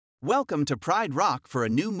Welcome to Pride Rock for a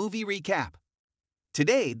new movie recap.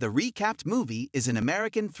 Today, the recapped movie is an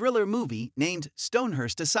American thriller movie named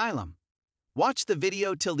Stonehearst Asylum. Watch the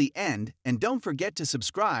video till the end and don't forget to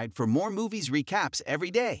subscribe for more movies recaps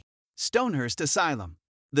every day. Stonehearst Asylum.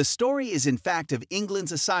 The story is in fact of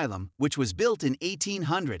England's asylum, which was built in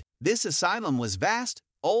 1800. This asylum was vast,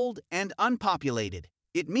 old, and unpopulated.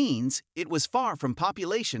 It means it was far from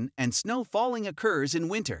population and snow falling occurs in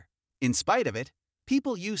winter. In spite of it,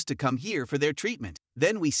 people used to come here for their treatment.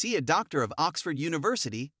 Then we see a doctor of Oxford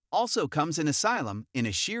University also comes in asylum in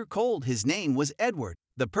a sheer cold. His name was Edward.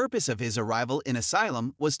 The purpose of his arrival in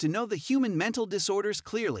asylum was to know the human mental disorders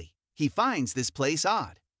clearly. He finds this place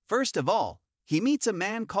odd. First of all, he meets a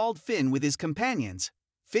man called Finn with his companions.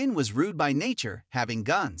 Finn was rude by nature, having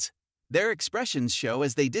guns. Their expressions show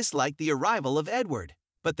as they dislike the arrival of Edward,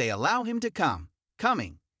 but they allow him to come.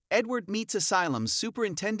 Coming, Edward meets asylum's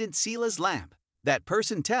superintendent Silas Lamp. That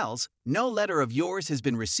person tells, "No letter of yours has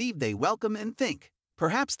been received." They welcome and think,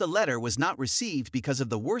 perhaps the letter was not received because of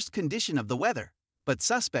the worst condition of the weather, but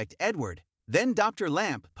suspect Edward. Then Dr.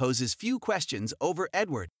 Lamp poses few questions over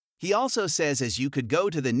Edward. He also says as you could go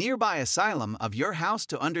to the nearby asylum of your house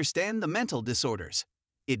to understand the mental disorders.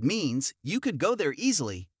 It means you could go there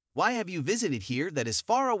easily. Why have you visited here that is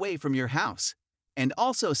far away from your house? And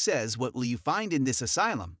also says what will you find in this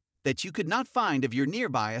asylum that you could not find of your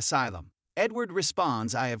nearby asylum? Edward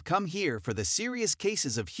responds, I have come here for the serious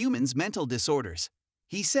cases of humans' mental disorders.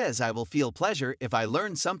 He says I will feel pleasure if I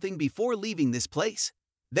learn something before leaving this place.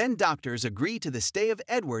 Then doctors agree to the stay of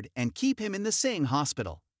Edward and keep him in the same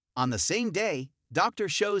hospital. On the same day, doctor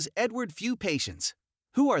shows Edward few patients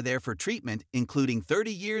who are there for treatment, including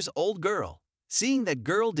 30-year-old girl. Seeing that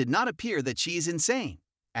girl did not appear that she is insane.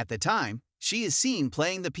 At the time, she is seen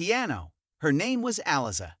playing the piano. Her name was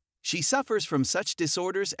Aliza. She suffers from such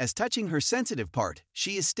disorders as touching her sensitive part,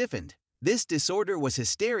 she is stiffened. This disorder was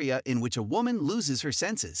hysteria in which a woman loses her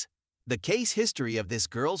senses. The case history of this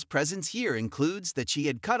girl's presence here includes that she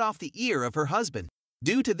had cut off the ear of her husband.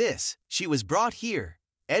 Due to this, she was brought here.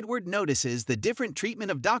 Edward notices the different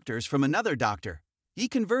treatment of doctors from another doctor. He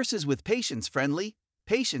converses with patients friendly.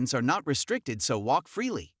 Patients are not restricted, so walk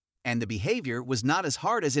freely. And the behavior was not as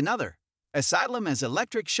hard as in other asylum as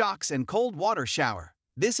electric shocks and cold water shower.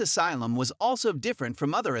 This asylum was also different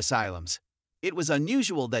from other asylums. It was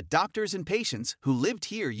unusual that doctors and patients who lived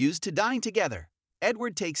here used to dine together.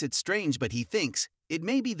 Edward takes it strange, but he thinks it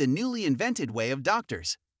may be the newly invented way of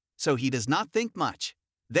doctors. So he does not think much.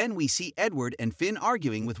 Then we see Edward and Finn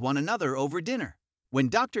arguing with one another over dinner. When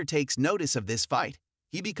Doctor takes notice of this fight,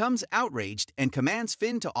 he becomes outraged and commands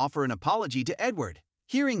Finn to offer an apology to Edward.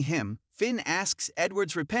 Hearing him, Finn asks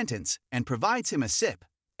Edward's repentance and provides him a sip.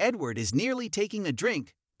 Edward is nearly taking a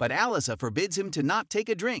drink, but Aliza forbids him to not take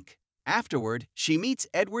a drink. Afterward, she meets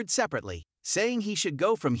Edward separately, saying he should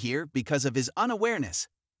go from here because of his unawareness.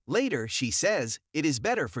 Later, she says, it is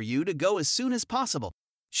better for you to go as soon as possible.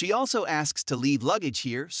 She also asks to leave luggage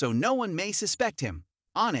here so no one may suspect him.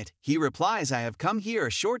 On it, he replies, I have come here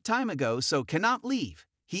a short time ago so cannot leave.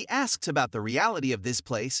 He asks about the reality of this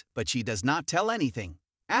place, but she does not tell anything.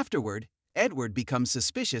 Afterward, Edward becomes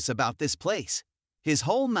suspicious about this place. His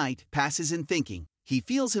whole night passes in thinking. He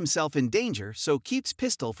feels himself in danger, so keeps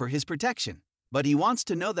pistol for his protection. But he wants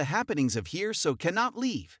to know the happenings of here, so cannot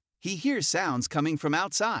leave. He hears sounds coming from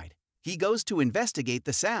outside. He goes to investigate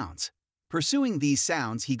the sounds. Pursuing these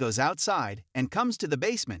sounds, he goes outside and comes to the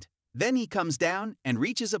basement. Then he comes down and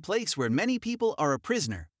reaches a place where many people are a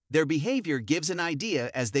prisoner. Their behavior gives an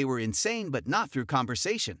idea as they were insane, but not through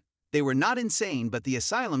conversation. They were not insane, but the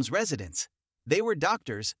asylum's residents. They were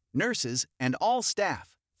doctors, nurses, and all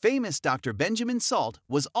staff. Famous Dr. Benjamin Salt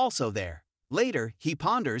was also there. Later, he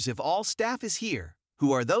ponders if all staff is here.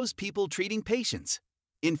 Who are those people treating patients?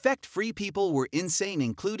 Infect-free people were insane,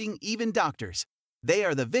 including even doctors. They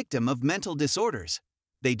are the victim of mental disorders.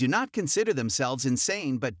 They do not consider themselves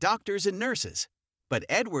insane, but doctors and nurses. But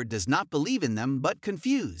Edward does not believe in them, but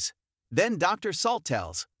confuse. Then Dr. Salt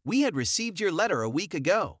tells, we had received your letter a week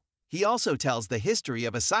ago. He also tells the history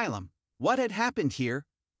of Asylum. What had happened here?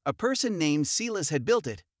 A person named Silas had built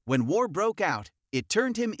it. When war broke out, it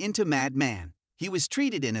turned him into madman. He was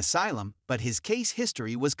treated in asylum, but his case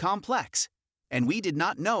history was complex. And we did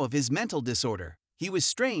not know of his mental disorder. He was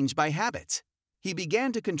strange by habits. He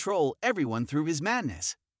began to control everyone through his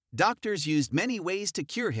madness. Doctors used many ways to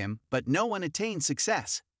cure him, but no one attained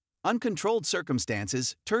success. Uncontrolled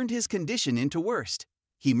circumstances turned his condition into worst.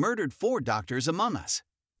 He murdered 4 doctors among us.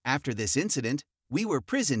 After this incident, we were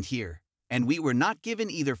prisoned here, and we were not given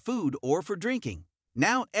either food or for drinking.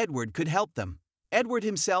 Now Edward could help them. Edward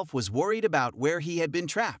himself was worried about where he had been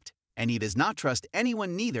trapped. And he does not trust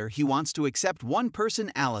anyone neither. He wants to accept one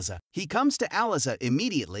person, Aliza. He comes to Aliza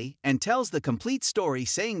immediately and tells the complete story,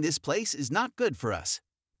 saying this place is not good for us.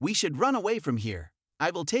 We should run away from here.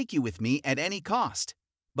 I will take you with me at any cost.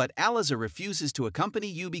 But Aliza refuses to accompany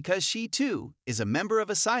you because she too is a member of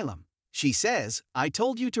Asylum. She says, I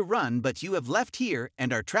told you to run, but you have left here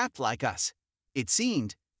and are trapped like us. It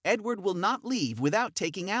seemed Edward will not leave without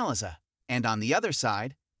taking Aliza. And on the other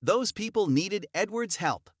side, those people needed Edward's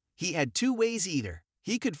help. He had two ways: either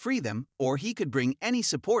he could free them or he could bring any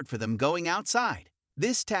support for them going outside.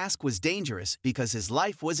 This task was dangerous because his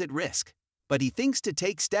life was at risk. But he thinks to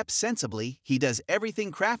take steps sensibly. He does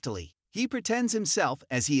everything craftily. He pretends himself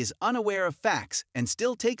as he is unaware of facts and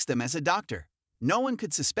still takes them as a doctor. No one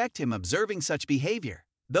could suspect him observing such behavior.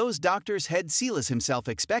 Those doctors head Silas himself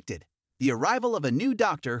expected the arrival of a new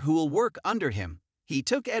doctor who will work under him. He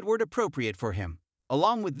took Edward appropriate for him.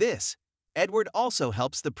 Along with this, Edward also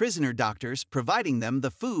helps the prisoner doctors, providing them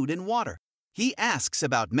the food and water. He asks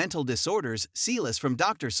about mental disorders Silas from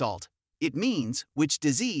Dr. Salt. It means which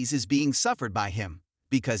disease is being suffered by him,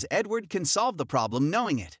 because Edward can solve the problem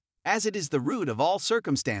knowing it, as it is the root of all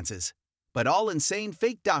circumstances. But all insane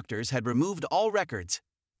fake doctors had removed all records,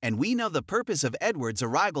 and we know the purpose of Edward's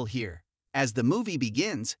arrival here. As the movie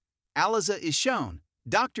begins, Aliza is shown.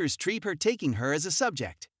 Doctors treat her, taking her as a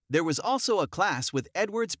subject. There was also a class with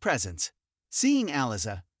Edward's presence. Seeing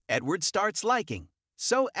Aliza, Edward starts liking.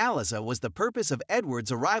 So Aliza was the purpose of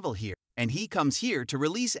Edward's arrival here, and he comes here to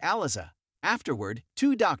release Aliza. Afterward,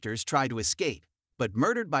 two doctors try to escape, but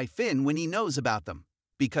murdered by Finn when he knows about them.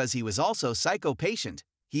 Because he was also psycho-patient,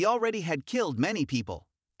 he already had killed many people,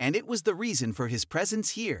 and it was the reason for his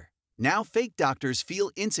presence here. Now fake doctors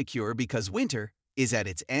feel insecure because winter is at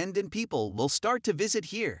its end and people will start to visit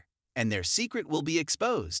here, and their secret will be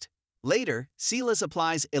exposed. Later, Silas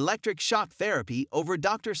applies electric shock therapy over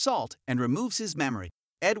Dr. Salt and removes his memory.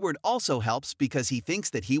 Edward also helps because he thinks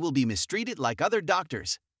that he will be mistreated like other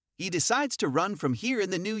doctors. He decides to run from here in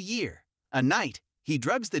the new year. A night, he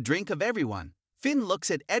drugs the drink of everyone. Finn looks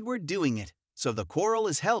at Edward doing it, so the quarrel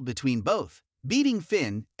is held between both. Beating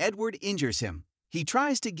Finn, Edward injures him. He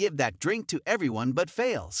tries to give that drink to everyone but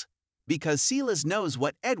fails, because Silas knows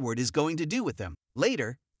what Edward is going to do with them.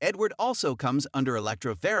 Later, Edward also comes under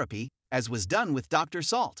electrotherapy, as was done with Dr.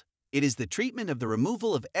 Salt. It is the treatment of the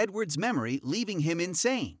removal of Edward's memory, leaving him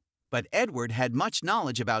insane. But Edward had much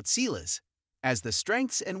knowledge about Silas, as the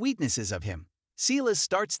strengths and weaknesses of him. Silas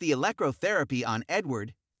starts the electrotherapy on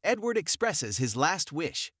Edward. Edward expresses his last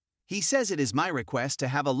wish. He says, it is my request to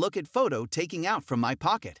have a look at photo taking out from my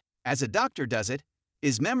pocket. As a doctor does it,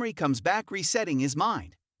 his memory comes back, resetting his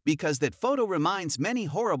mind. Because that photo reminds many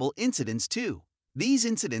horrible incidents too. These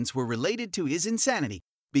incidents were related to his insanity,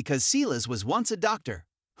 because Silas was once a doctor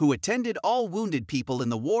who attended all wounded people in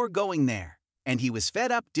the war going there, and he was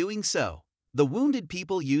fed up doing so. The wounded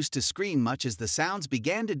people used to scream much as the sounds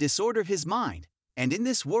began to disorder his mind, and in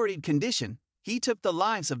this worried condition, he took the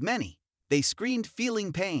lives of many. They screamed,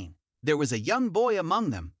 feeling pain. There was a young boy among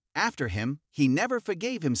them. After him, he never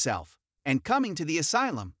forgave himself, and coming to the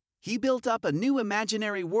asylum, he built up a new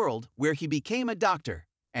imaginary world where he became a doctor,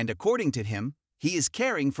 and according to him, he is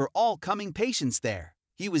caring for all coming patients there.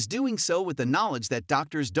 He was doing so with the knowledge that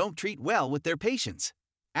doctors don't treat well with their patients.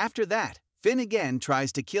 After that, Finn again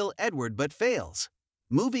tries to kill Edward but fails.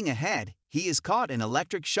 Moving ahead, he is caught in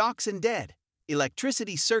electric shocks and dead.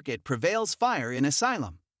 Electricity circuit prevails fire in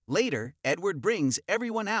asylum. Later, Edward brings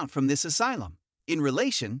everyone out from this asylum. In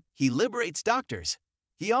relation, he liberates doctors.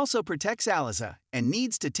 He also protects Aliza and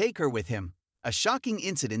needs to take her with him. A shocking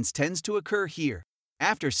incident tends to occur here.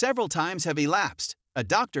 After several times have elapsed, a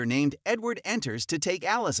doctor named Edward enters to take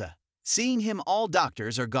Aliza. Seeing him, all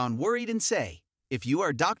doctors are gone worried and say, if you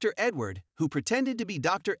are Dr. Edward, who pretended to be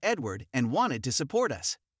Dr. Edward and wanted to support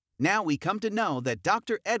us. Now we come to know that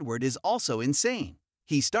Dr. Edward is also insane.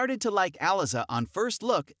 He started to like Aliza on first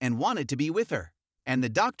look and wanted to be with her. And the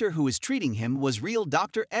doctor who was treating him was real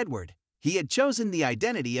Dr. Edward. He had chosen the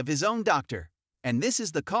identity of his own doctor. And this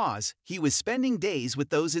is the cause he was spending days with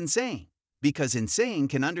those insane. Because insane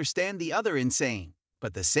can understand the other insane.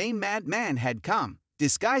 But the same madman had come,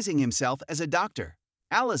 disguising himself as a doctor.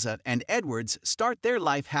 Aliza and Edwards start their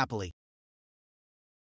life happily.